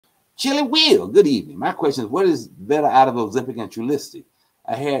Chili Will, good evening. My question is, what is better out of Ozempic and Trulicity?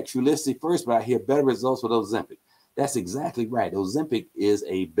 I had Trulicity first, but I hear better results with Ozempic. That's exactly right. Ozempic is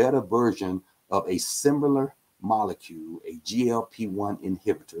a better version of a similar molecule, a GLP-1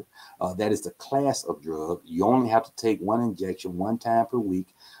 inhibitor. That is the class of drug. You only have to take one injection one time per week.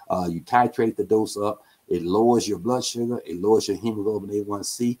 You titrate the dose up. It lowers your blood sugar. It lowers your hemoglobin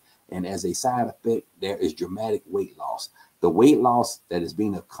A1C. And as a side effect, there is dramatic weight loss. The weight loss that is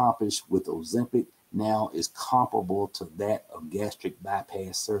being accomplished with Ozempic now is comparable to that of gastric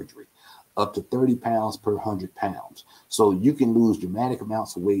bypass surgery, up to 30 pounds per 100 pounds. So you can lose dramatic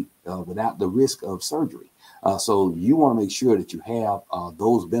amounts of weight without the risk of surgery. So you want to make sure that you have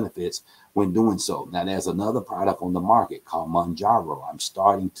those benefits when doing so. Now, there's another product on the market called Mounjaro. I'm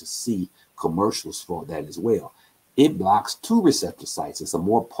starting to see commercials for that as well. It blocks 2 receptor sites. It's a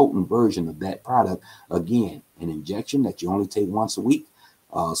more potent version of that product. Again, an injection that you only take once a week.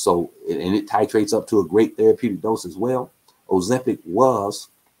 And it titrates up to a great therapeutic dose as well. Ozempic was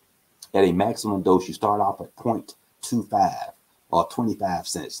at a maximum dose. You start off at 0.25 or 25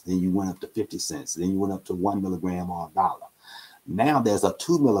 cents. Then you went up to 50 cents. Then you went up to 1 milligram or $1. Now there's a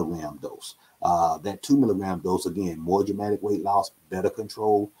 2 milligram dose. That 2 milligram dose, again, more dramatic weight loss, better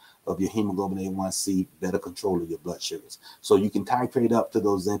control of your hemoglobin A1C, better control of your blood sugars. So you can titrate up to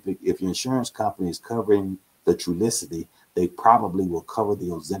those Ozempic. If your insurance company is covering the Trulicity, they probably will cover the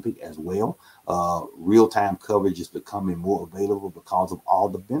Ozempic as well. Real-time coverage is becoming more available because of all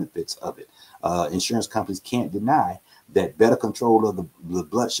the benefits of it. Insurance companies can't deny that better control of the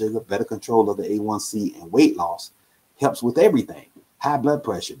blood sugar, better control of the A1C, and weight loss helps with everything. High blood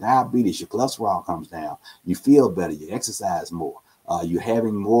pressure, diabetes, your cholesterol comes down, you feel better, you exercise more, you're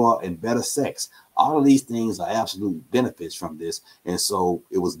having more and better sex. All of these things are absolute benefits from this. And so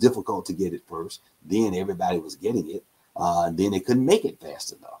it was difficult to get it first. Then everybody was getting it. Then they couldn't make it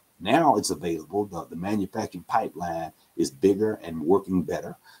fast enough. Now it's available. The manufacturing pipeline is bigger and working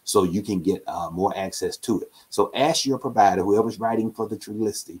better, so you can get more access to it. So ask your provider, whoever's writing for the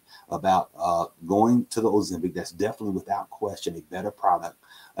Trulicity, about going to the Ozempic. That's definitely without question a better product.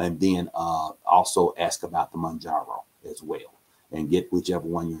 And then also ask about the Mounjaro as well, and get whichever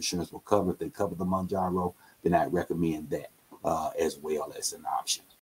one your insurance will cover. If they cover the Mounjaro, then I recommend that as well as an option.